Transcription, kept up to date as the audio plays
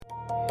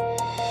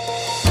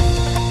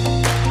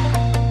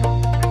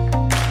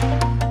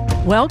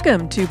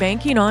Welcome to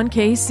Banking on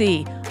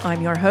KC.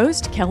 I'm your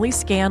host, Kelly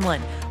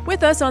Scanlon.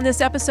 With us on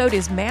this episode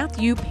is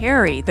Matthew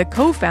Perry, the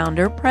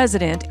co-founder,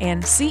 president,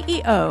 and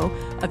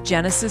CEO of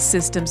Genesis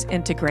Systems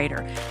Integrator.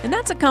 And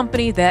that's a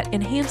company that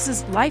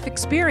enhances life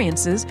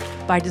experiences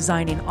by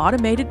designing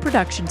automated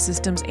production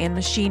systems and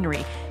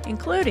machinery,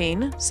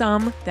 including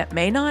some that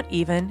may not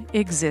even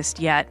exist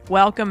yet.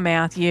 Welcome,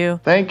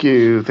 Matthew. Thank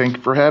you. Thank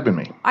you for having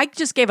me. I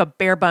just gave a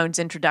bare bones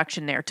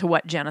introduction there to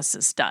what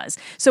Genesis does.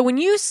 So when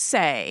you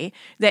say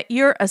that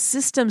you're a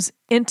systems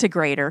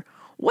integrator,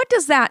 what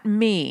does that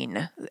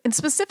mean, and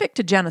specific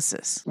to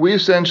Genesis? We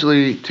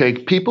essentially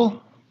take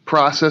people,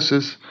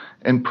 processes,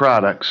 and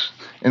products,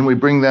 and we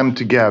bring them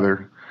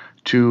together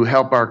to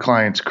help our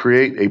clients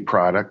create a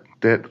product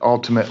that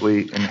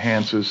ultimately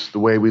enhances the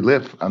way we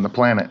live on the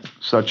planet,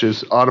 such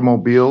as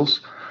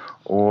automobiles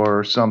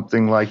or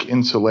something like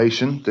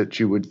insulation that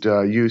you would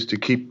use to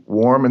keep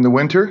warm in the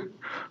winter,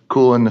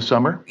 cool in the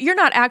summer. You're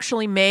not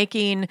actually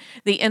making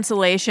the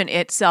insulation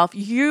itself.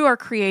 You are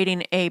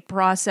creating a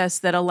process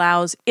that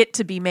allows it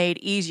to be made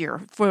easier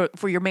for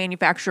your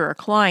manufacturer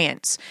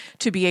clients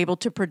to be able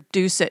to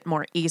produce it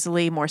more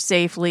easily, more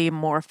safely,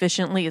 more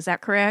efficiently. Is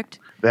that correct?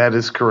 That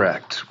is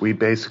correct. We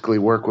basically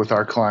work with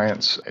our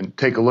clients and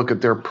take a look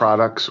at their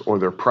products or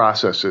their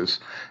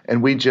processes,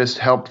 and we just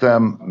help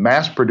them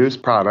mass produce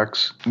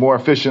products more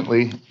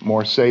efficiently,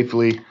 more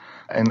safely,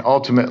 and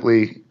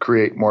ultimately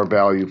create more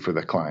value for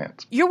the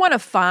client. You're one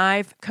of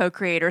 5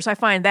 co-creators. I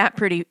find that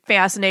pretty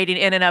fascinating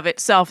in and of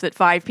itself, that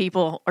 5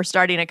 people are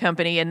starting a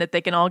company and that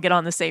they can all get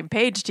on the same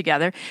page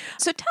together.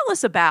 So tell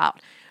us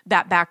about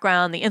that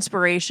background, the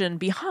inspiration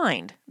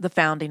behind the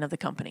founding of the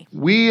company.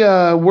 We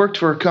worked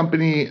for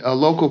a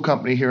local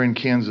company here in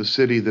Kansas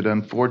City that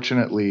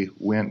unfortunately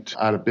went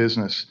out of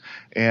business.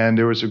 And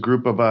there was a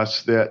group of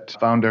us that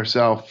found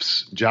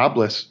ourselves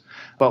jobless,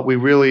 but we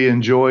really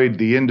enjoyed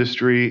the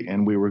industry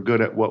and we were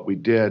good at what we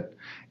did.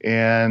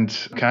 And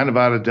kind of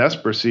out of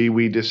desperacy,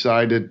 we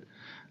decided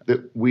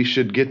that we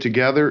should get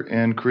together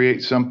and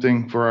create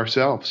something for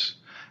ourselves.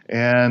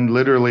 And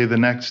literally the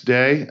next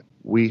day,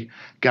 we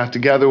got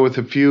together with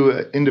a few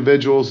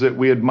individuals that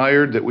we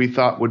admired that we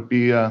thought would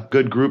be a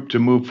good group to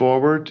move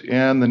forward.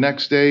 And the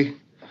next day,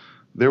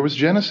 there was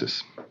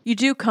Genesis. You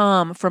do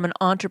come from an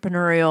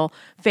entrepreneurial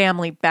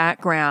family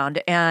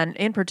background, and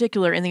in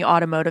particular in the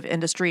automotive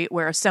industry,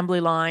 where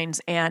assembly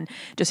lines and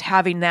just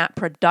having that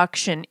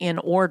production in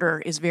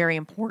order is very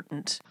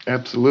important.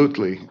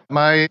 Absolutely.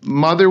 My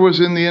mother was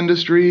in the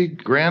industry,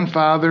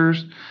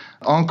 grandfathers,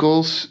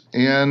 uncles,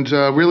 and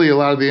really a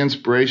lot of the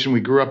inspiration. We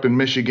grew up in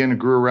Michigan and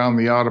grew around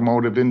the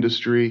automotive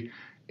industry,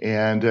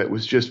 and it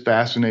was just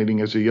fascinating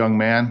as a young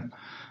man.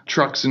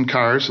 Trucks and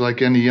cars,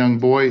 like any young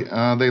boy,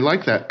 they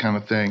like that kind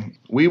of thing.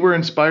 We were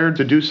inspired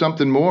to do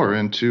something more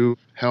and to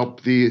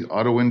help the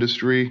auto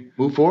industry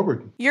move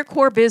forward. Your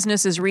core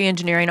business is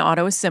re-engineering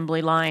auto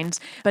assembly lines,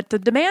 but the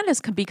demand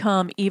has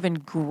become even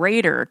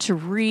greater to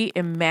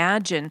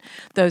reimagine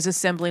those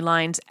assembly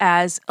lines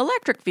as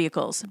electric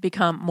vehicles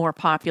become more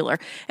popular.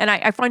 And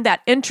I find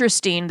that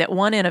interesting that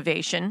one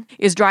innovation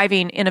is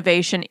driving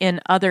innovation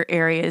in other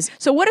areas.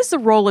 So what is the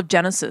role of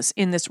Genesis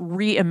in this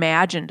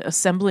reimagined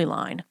assembly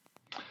line?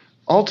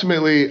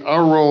 Ultimately,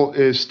 our role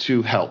is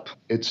to help.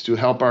 It's to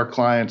help our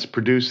clients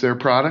produce their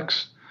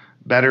products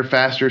better,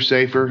 faster,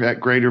 safer, at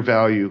greater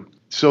value.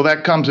 So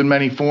that comes in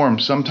many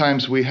forms.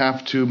 Sometimes we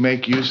have to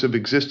make use of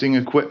existing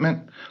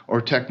equipment or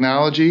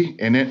technology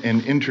and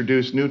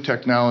introduce new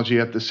technology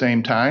at the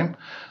same time.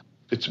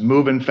 It's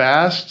moving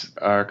fast.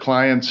 Our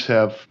clients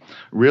have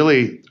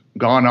really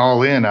gone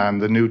all in on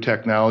the new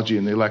technology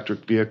in the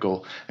electric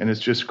vehicle, and it's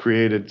just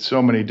created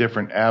so many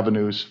different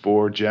avenues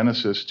for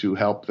Genesis to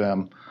help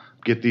them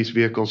get these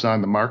vehicles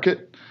on the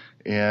market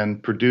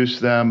and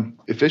produce them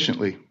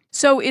efficiently.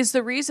 So is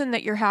the reason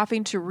that you're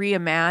having to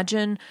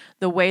reimagine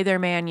the way they're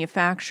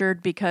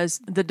manufactured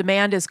because the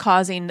demand is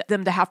causing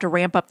them to have to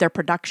ramp up their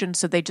production,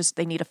 so they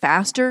need a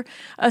faster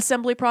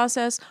assembly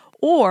process?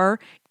 Or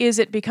is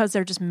it because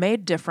they're just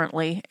made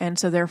differently and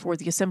so therefore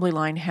the assembly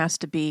line has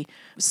to be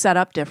set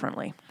up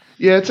differently?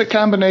 Yeah, it's a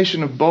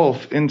combination of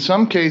both. In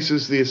some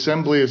cases, the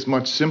assembly is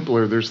much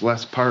simpler. There's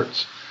less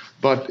parts,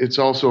 but it's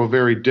also a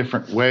very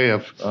different way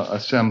of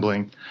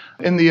assembling.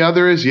 And the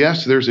other is,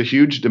 yes, there's a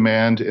huge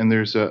demand and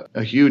there's a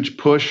huge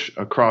push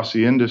across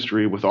the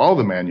industry with all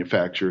the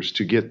manufacturers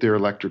to get their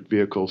electric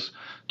vehicles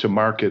to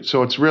market.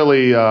 So it's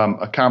really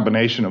a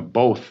combination of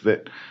both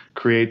that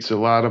creates a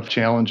lot of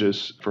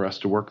challenges for us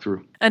to work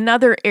through.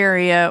 Another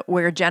area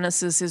where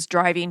Genesis is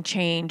driving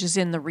change is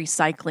in the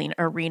recycling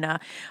arena.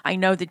 I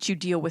know that you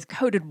deal with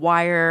coated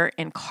wire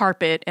and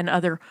carpet and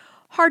other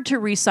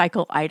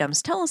hard-to-recycle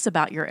items. Tell us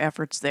about your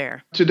efforts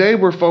there. Today,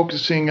 we're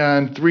focusing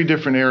on 3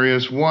 different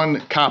areas.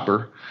 One,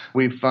 copper.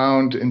 We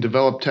found and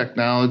developed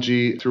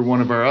technology through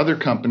one of our other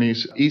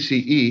companies,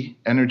 ECE,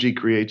 Energy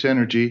Creates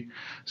Energy.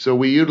 So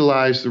we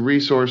utilize the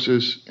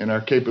resources and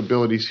our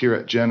capabilities here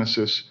at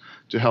Genesis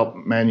to help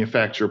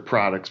manufacture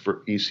products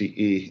for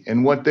ECE.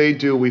 And what they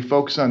do, we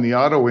focus on the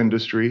auto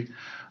industry,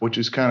 which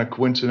is kind of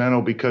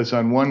coincidental because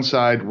on one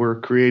side,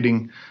 we're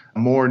creating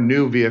more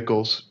new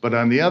vehicles, but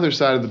on the other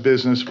side of the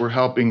business, we're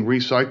helping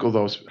recycle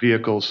those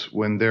vehicles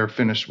when they're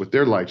finished with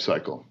their life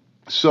cycle.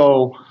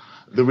 So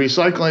the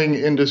recycling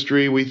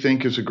industry, we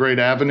think, is a great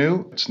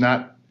avenue. It's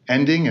not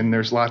ending, and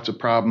there's lots of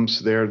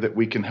problems there that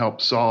we can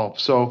help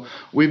solve. So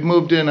we've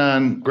moved in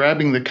on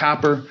grabbing the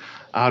copper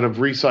out of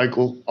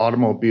recycled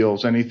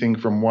automobiles, anything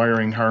from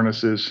wiring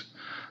harnesses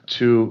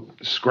to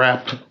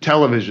scrap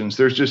televisions.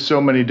 There's just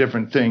so many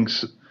different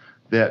things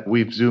that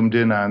we've zoomed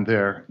in on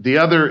there. The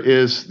other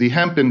is the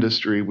hemp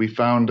industry. We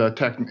found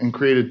and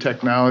created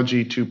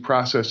technology to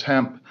process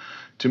hemp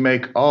to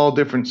make all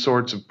different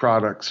sorts of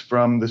products,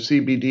 from the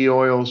CBD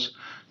oils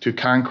to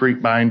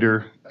concrete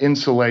binder,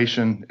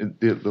 insulation.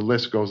 The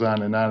list goes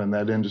on in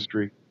that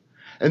industry.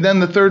 And then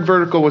the third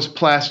vertical was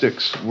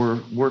plastics. We're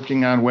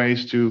working on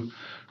ways to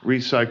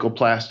recycle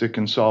plastic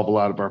and solve a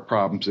lot of our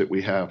problems that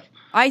we have.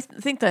 I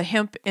think the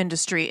hemp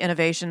industry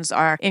innovations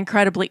are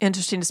incredibly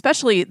interesting,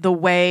 especially the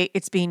way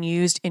it's being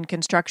used in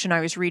construction. I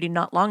was reading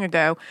not long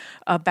ago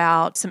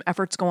about some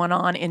efforts going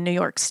on in New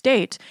York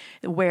State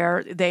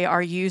where they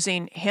are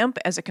using hemp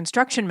as a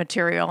construction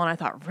material. And I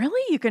thought,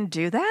 really? You can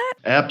do that?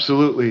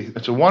 Absolutely.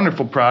 It's a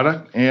wonderful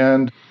product.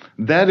 And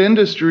that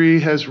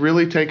industry has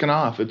really taken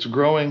off. It's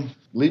growing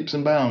leaps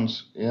and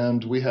bounds.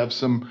 And we have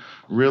some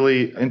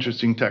really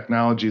interesting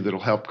technology that'll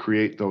help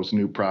create those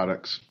new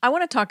products. I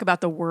want to talk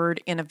about the word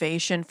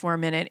innovation for a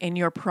minute in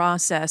your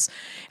process.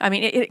 I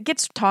mean, it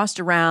gets tossed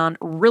around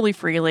really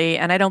freely,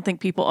 and I don't think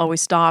people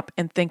always stop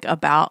and think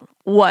about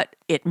what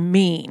it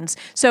means.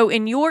 So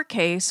in your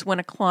case, when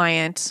a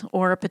client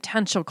or a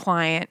potential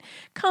client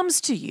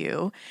comes to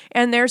you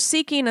and they're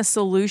seeking a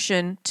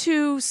solution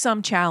to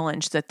some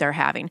challenge that they're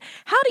having,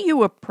 how do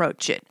you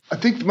approach it? I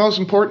think the most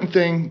important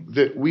thing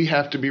that we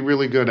have to be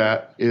really good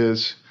at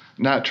is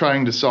not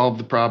trying to solve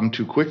the problem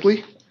too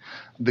quickly.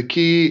 The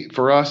key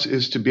for us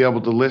is to be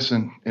able to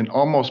listen and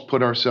almost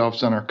put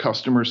ourselves on our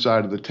customer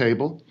side of the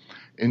table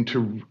and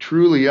to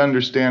truly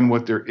understand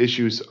what their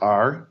issues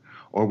are,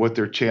 or what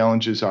their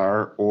challenges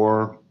are,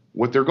 or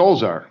what their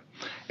goals are.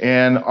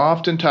 And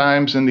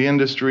oftentimes in the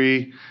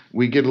industry,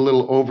 we get a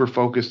little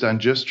over-focused on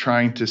just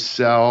trying to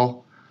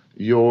sell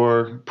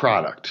your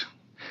product.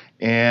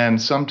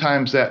 And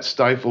sometimes that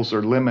stifles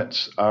or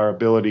limits our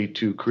ability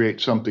to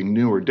create something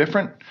new or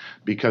different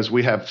because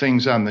we have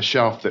things on the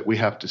shelf that we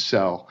have to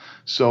sell.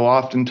 So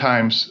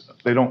oftentimes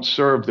they don't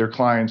serve their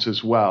clients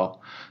as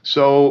well.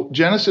 So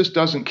Genesis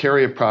doesn't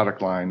carry a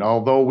product line.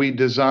 Although we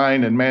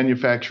design and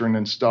manufacture and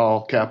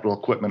install capital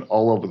equipment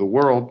all over the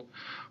world,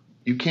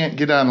 you can't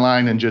get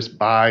online and just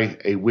buy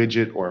a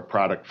widget or a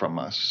product from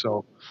us.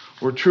 So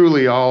we're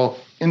truly all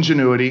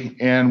ingenuity,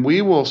 and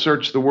we will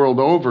search the world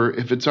over.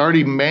 If it's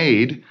already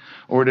made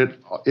or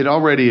it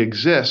already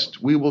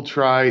exists, we will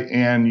try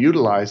and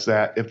utilize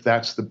that if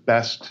that's the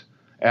best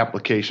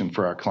application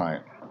for our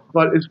client.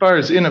 But as far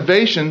as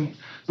innovation,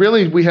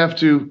 really we have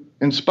to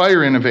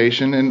inspire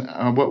innovation.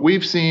 And what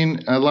we've seen,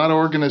 a lot of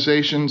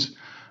organizations,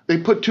 they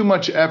put too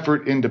much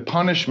effort into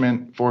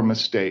punishment for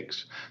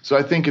mistakes. So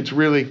I think it's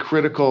really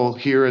critical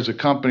here as a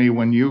company,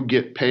 when you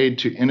get paid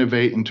to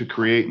innovate and to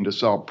create and to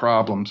solve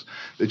problems,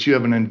 that you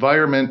have an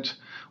environment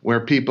where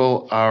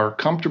people are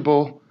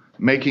comfortable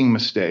making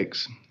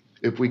mistakes.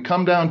 If we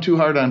come down too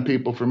hard on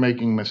people for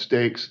making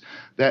mistakes,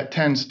 that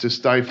tends to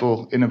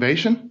stifle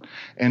innovation,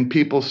 and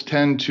people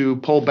tend to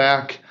pull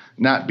back,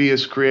 not be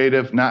as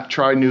creative, not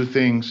try new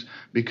things,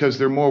 because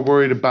they're more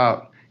worried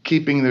about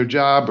keeping their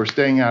job or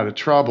staying out of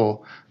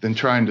trouble than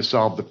trying to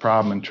solve the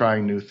problem and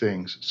trying new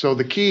things. So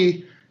the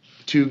key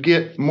to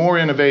get more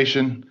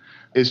innovation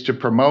is to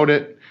promote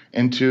it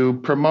and to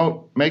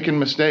promote making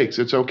mistakes.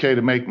 It's okay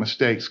to make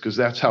mistakes because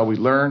that's how we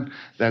learn,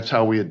 that's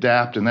how we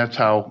adapt, and that's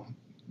how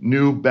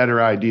new,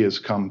 better ideas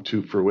come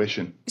to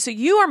fruition. So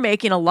you are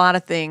making a lot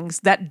of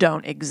things that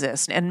don't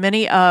exist. And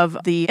many of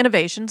the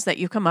innovations that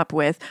you come up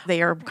with,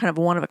 they are kind of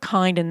one of a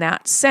kind in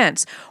that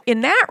sense.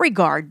 In that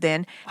regard,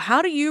 then,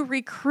 how do you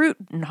recruit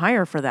and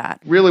hire for that?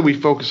 Really, we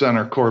focus on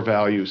our core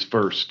values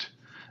first.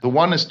 The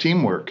one is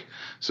teamwork.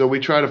 So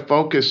we try to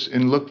focus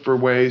and look for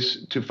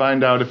ways to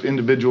find out if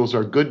individuals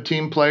are good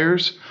team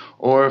players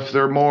or if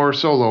they're more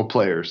solo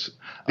players.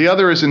 The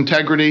other is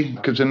integrity,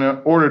 because in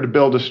order to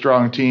build a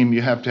strong team,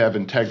 you have to have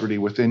integrity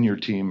within your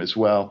team as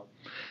well.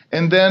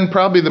 And then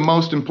probably the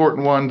most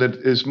important one that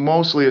is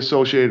mostly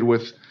associated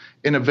with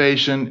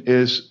innovation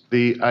is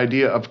the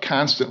idea of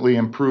constantly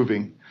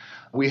improving.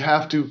 We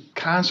have to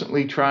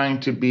constantly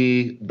trying to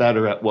be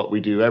better at what we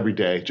do every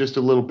day, just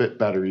a little bit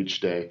better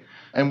each day.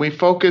 And we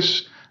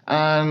focus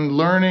on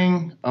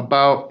learning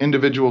about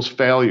individuals'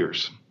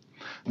 failures.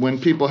 When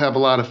people have a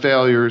lot of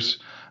failures,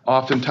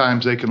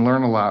 oftentimes they can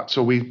learn a lot.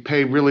 So we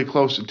pay really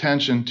close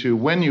attention to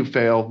when you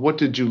fail, what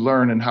did you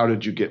learn and how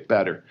did you get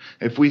better?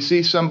 If we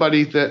see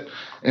somebody that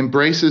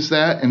embraces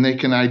that and they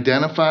can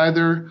identify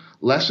their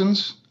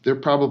lessons, they're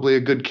probably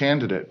a good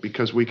candidate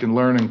because we can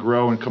learn and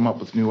grow and come up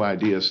with new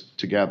ideas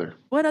together.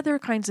 What other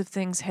kinds of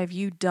things have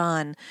you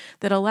done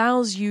that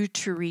allows you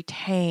to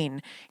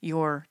retain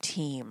your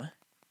team?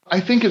 I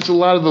think it's a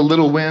lot of the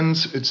little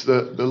wins. It's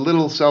the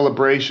little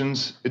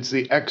celebrations. It's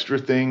the extra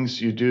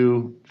things you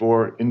do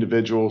for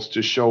individuals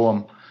to show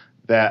them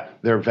that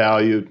they're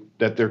valued,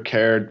 that they're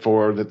cared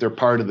for, that they're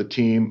part of the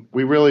team.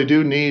 We really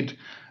do need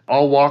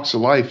all walks of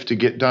life to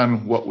get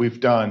done what we've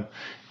done.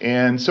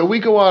 And so we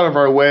go out of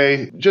our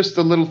way, just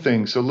the little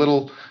things, a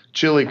little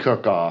chili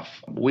cook-off.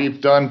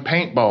 We've done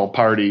paintball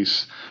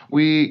parties.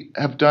 We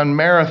have done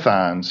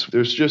marathons.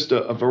 There's just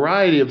a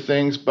variety of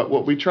things, but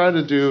what we try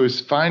to do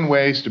is find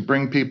ways to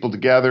bring people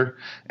together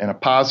in a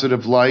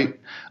positive light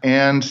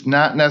and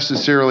not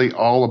necessarily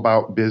all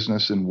about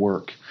business and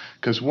work.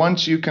 Because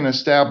once you can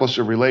establish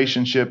a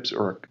relationships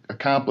or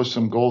accomplish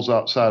some goals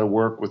outside of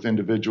work with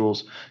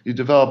individuals, you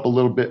develop a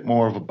little bit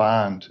more of a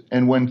bond.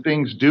 And when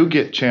things do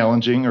get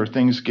challenging or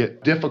things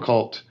get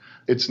difficult,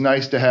 it's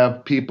nice to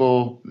have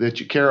people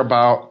that you care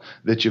about,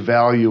 that you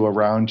value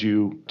around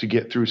you to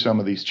get through some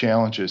of these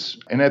challenges.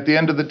 And at the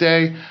end of the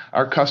day,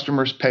 our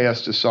customers pay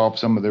us to solve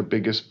some of their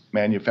biggest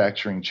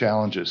manufacturing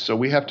challenges. So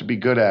we have to be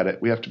good at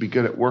it. We have to be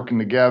good at working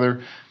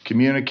together,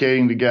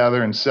 communicating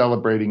together, and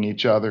celebrating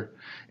each other.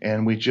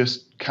 And we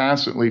just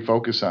constantly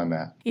focus on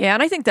that. Yeah,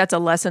 and I think that's a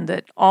lesson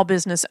that all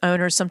business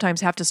owners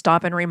sometimes have to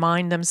stop and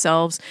remind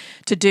themselves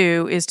to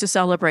do, is to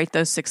celebrate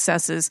those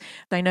successes.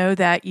 I know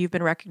that you've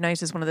been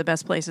recognized as one of the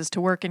best places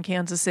to work in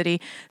Kansas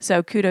City,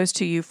 so kudos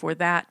to you for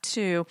that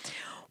too.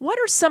 What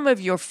are some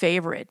of your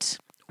favorite,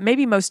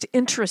 maybe most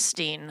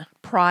interesting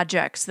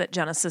projects that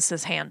Genesis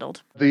has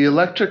handled? The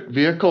electric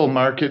vehicle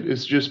market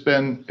has just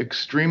been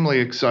extremely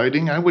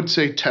exciting. I would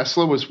say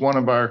Tesla was one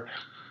of our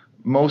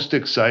most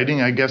exciting.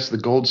 I guess the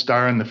gold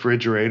star in the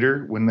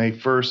refrigerator. When they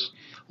first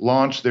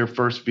launched their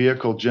first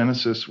vehicle,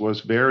 Genesis was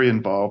very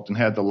involved and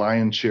had the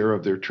lion's share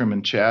of their trim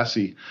and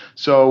chassis.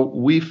 So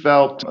we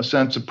felt a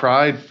sense of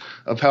pride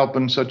of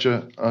helping such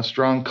a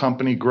strong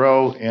company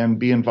grow and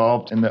be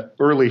involved in the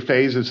early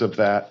phases of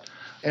that.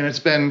 And it's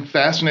been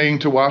fascinating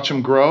to watch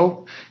them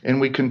grow, and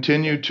we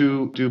continue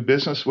to do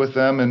business with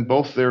them in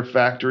both their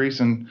factories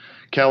in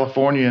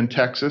California and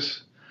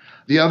Texas.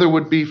 The other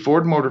would be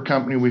Ford Motor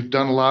Company. We've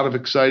done a lot of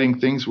exciting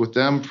things with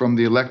them, from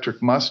the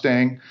electric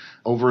Mustang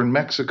over in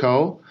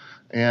Mexico.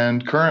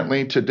 And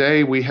currently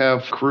today we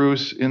have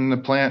crews in the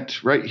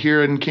plant right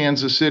here in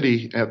Kansas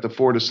City at the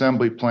Ford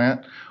Assembly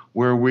Plant,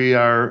 where we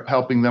are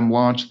helping them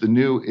launch the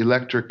new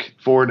electric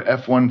Ford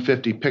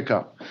F-150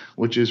 pickup,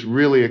 which is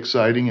really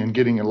exciting and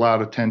getting a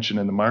lot of attention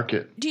in the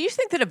market. Do you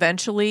think that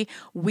eventually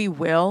we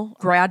will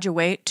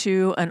graduate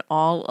to an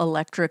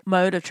all-electric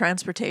mode of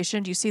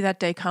transportation? Do you see that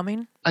day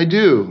coming? I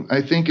do.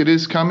 I think it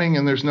is coming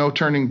and there's no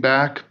turning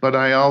back, but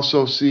I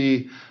also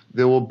see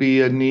there will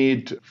be a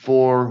need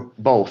for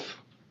both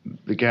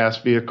the gas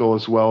vehicle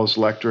as well as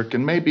electric,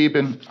 and maybe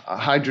even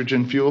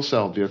hydrogen fuel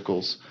cell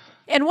vehicles.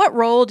 And what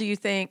role do you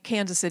think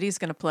Kansas City is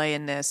going to play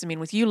in this? I mean,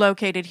 with you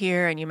located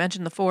here and you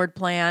mentioned the Ford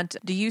plant,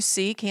 do you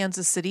see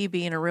Kansas City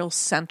being a real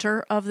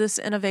center of this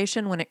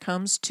innovation when it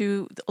comes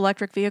to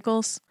electric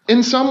vehicles?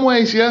 In some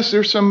ways, yes.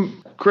 There's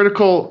some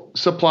critical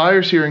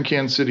suppliers here in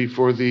Kansas City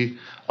for the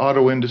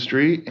auto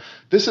industry.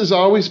 This has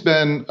always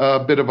been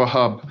a bit of a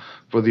hub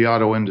for the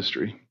auto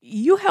industry.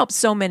 You help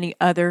so many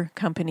other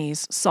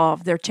companies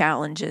solve their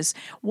challenges.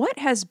 What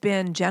has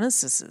been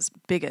Genesis's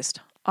biggest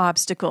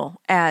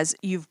obstacle as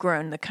you've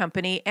grown the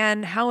company,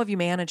 and how have you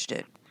managed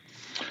it?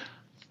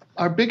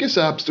 Our biggest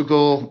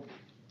obstacle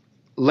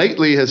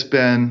lately has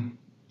been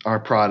our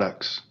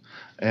products,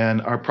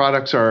 and our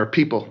products are our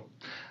people.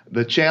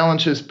 The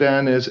challenge has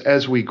been is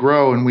as we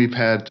grow, and we've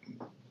had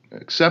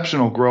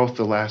exceptional growth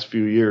the last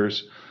few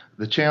years,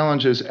 the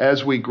challenge is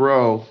as we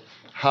grow,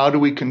 how do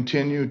we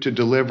continue to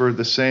deliver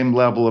the same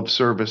level of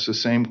service, the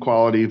same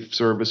quality of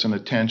service and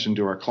attention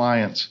to our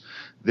clients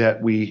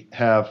that we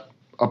have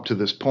up to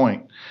this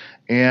point?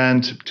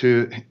 And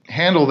to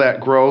handle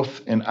that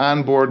growth and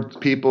onboard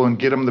people and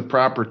get them the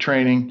proper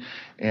training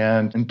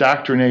and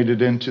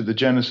indoctrinated into the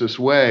Genesis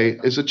way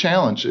is a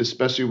challenge,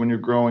 especially when you're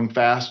growing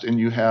fast and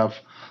you have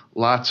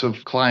lots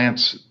of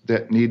clients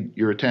that need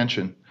your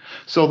attention.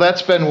 So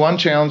that's been one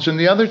challenge. And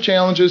the other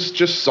challenge is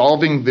just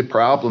solving the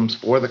problems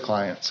for the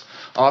clients.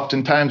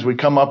 Oftentimes we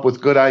come up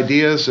with good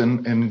ideas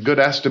and good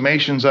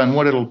estimations on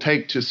what it'll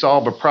take to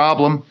solve a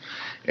problem.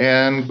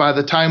 And by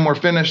the time we're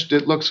finished,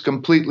 it looks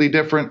completely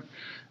different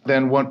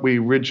than what we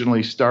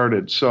originally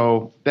started.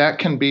 So that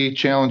can be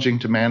challenging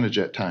to manage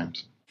at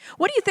times.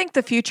 What do you think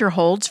the future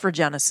holds for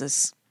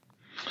Genesis?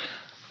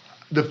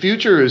 The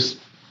future is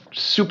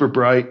super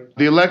bright.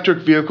 The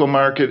electric vehicle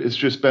market has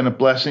just been a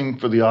blessing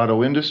for the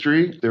auto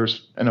industry.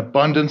 There's an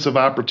abundance of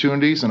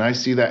opportunities, and I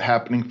see that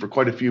happening for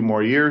quite a few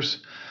more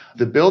years.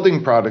 The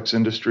building products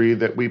industry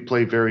that we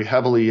play very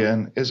heavily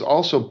in is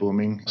also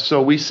booming. So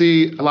we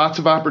see lots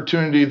of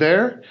opportunity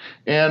there.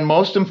 And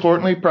most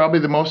importantly, probably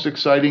the most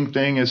exciting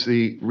thing is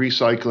the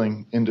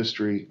recycling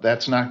industry.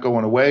 That's not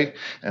going away.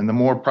 And the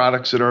more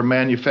products that are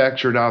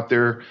manufactured out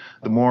there,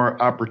 the more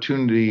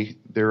opportunity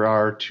there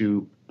are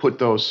to put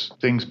those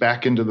things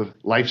back into the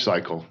life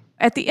cycle.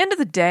 At the end of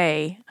the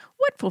day,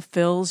 What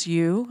fulfills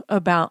you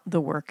about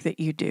the work that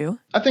you do?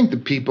 I think the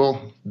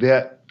people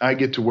that I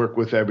get to work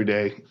with every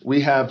day, we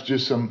have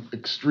just some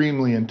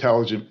extremely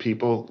intelligent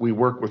people. We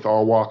work with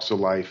all walks of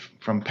life,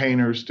 from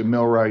painters to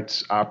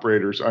millwrights,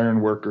 operators,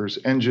 iron workers,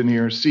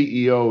 engineers,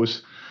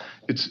 CEOs.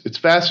 It's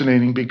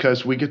fascinating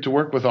because we get to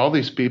work with all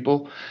these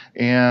people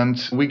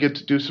and we get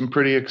to do some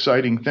pretty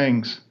exciting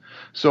things.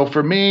 So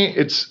for me,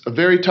 it's a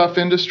very tough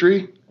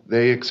industry.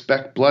 They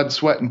expect blood,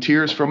 sweat, and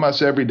tears from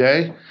us every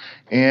day.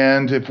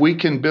 And if we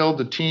can build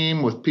a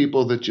team with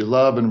people that you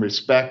love and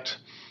respect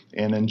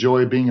and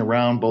enjoy being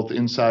around both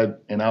inside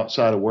and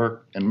outside of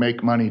work and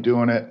make money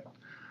doing it,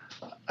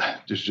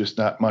 there's just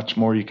not much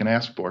more you can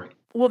ask for.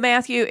 Well,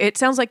 Matthew, it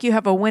sounds like you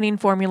have a winning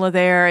formula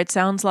there. It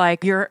sounds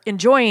like you're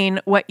enjoying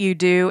what you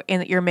do and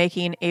that you're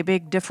making a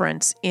big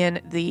difference in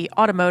the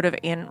automotive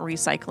and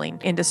recycling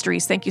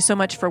industries. Thank you so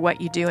much for what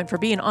you do and for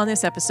being on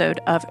this episode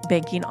of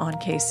Banking on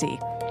KC.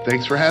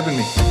 Thanks for having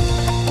me.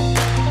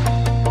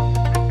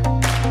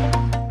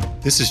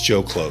 This is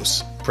Joe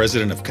Close,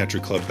 president of Country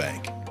Club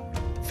Bank.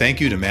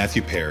 Thank you to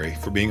Matthew Perry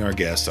for being our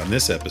guest on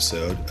this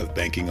episode of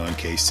Banking on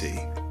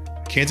KC.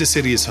 Kansas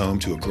City is home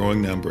to a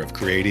growing number of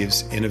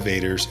creatives,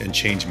 innovators, and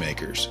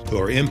changemakers who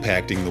are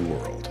impacting the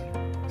world.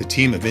 The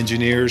team of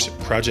engineers,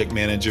 project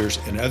managers,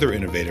 and other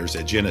innovators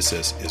at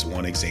Genesis is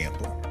one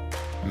example.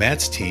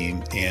 Matt's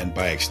team, and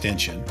by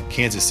extension,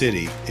 Kansas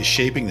City, is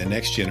shaping the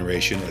next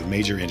generation of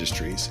major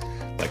industries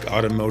like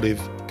automotive,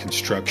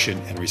 construction,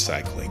 and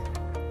recycling.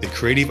 The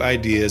creative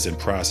ideas and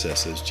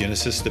processes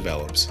Genesis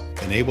develops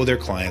enable their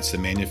clients to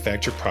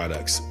manufacture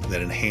products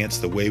that enhance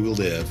the way we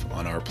live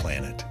on our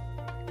planet.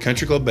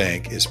 Country Club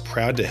Bank is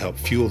proud to help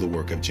fuel the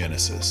work of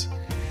Genesis,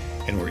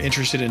 and we're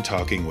interested in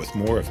talking with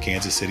more of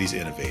Kansas City's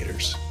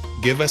innovators.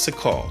 Give us a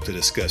call to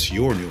discuss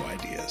your new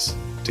ideas.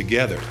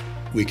 Together,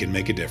 we can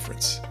make a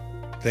difference.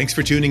 Thanks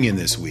for tuning in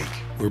this week.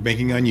 We're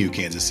banking on you,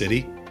 Kansas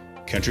City.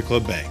 Country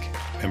Club Bank,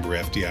 member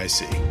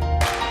FDIC.